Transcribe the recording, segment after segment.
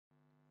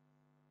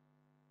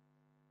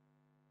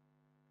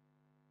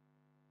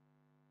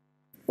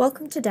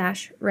Welcome to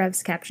Dash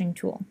Rev's Captioning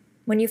tool.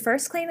 When you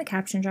first claim a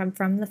caption job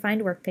from the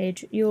Find Work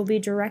page, you will be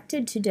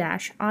directed to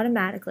Dash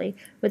automatically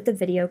with the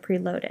video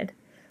preloaded.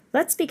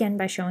 Let's begin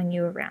by showing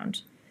you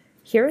around.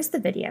 Here is the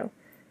video.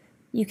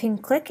 You can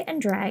click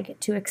and drag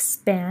to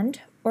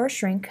expand or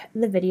shrink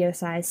the video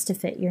size to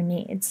fit your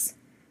needs.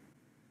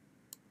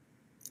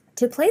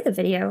 To play the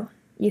video,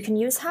 you can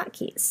use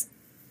hotkeys.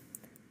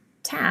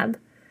 Tab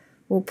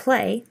will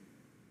play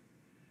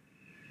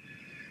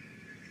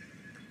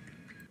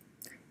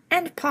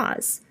and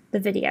pause the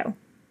video.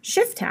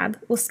 Shift tab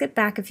will skip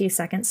back a few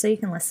seconds so you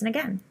can listen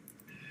again.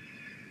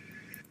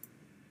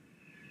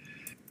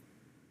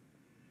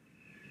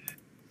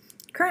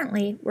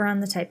 Currently, we're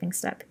on the typing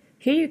step.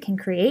 Here you can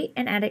create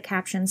and edit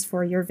captions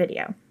for your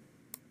video.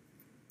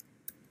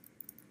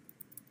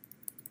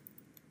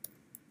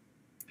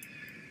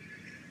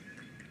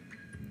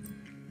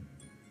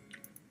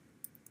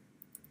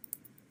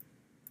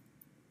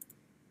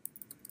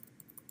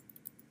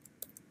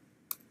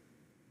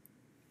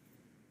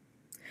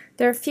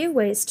 There are a few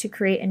ways to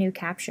create a new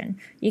caption.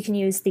 You can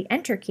use the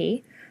Enter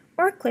key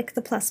or click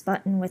the plus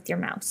button with your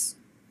mouse.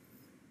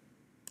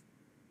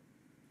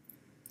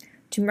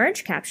 To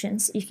merge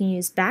captions, you can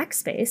use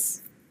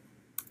backspace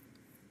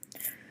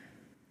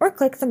or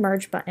click the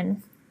Merge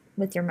button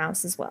with your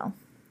mouse as well.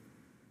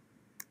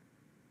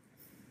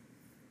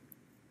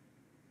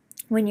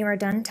 When you are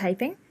done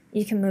typing,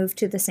 you can move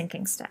to the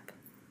syncing step.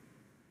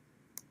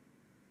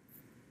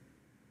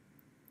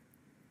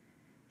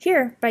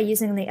 Here, by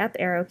using the up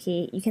arrow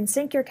key, you can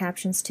sync your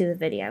captions to the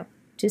video.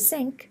 To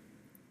sync,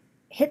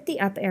 hit the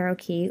up arrow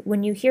key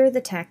when you hear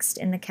the text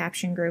in the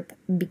caption group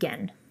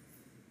begin.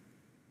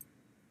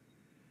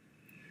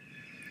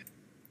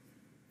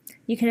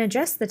 You can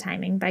adjust the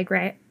timing by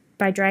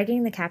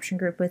dragging the caption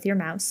group with your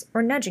mouse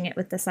or nudging it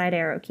with the side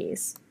arrow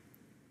keys.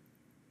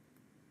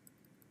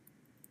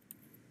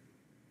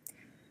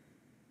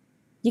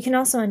 You can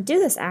also undo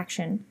this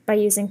action by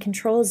using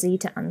Ctrl-Z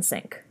to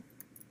unsync.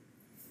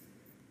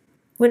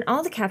 When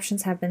all the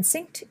captions have been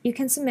synced, you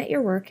can submit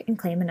your work and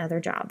claim another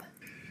job.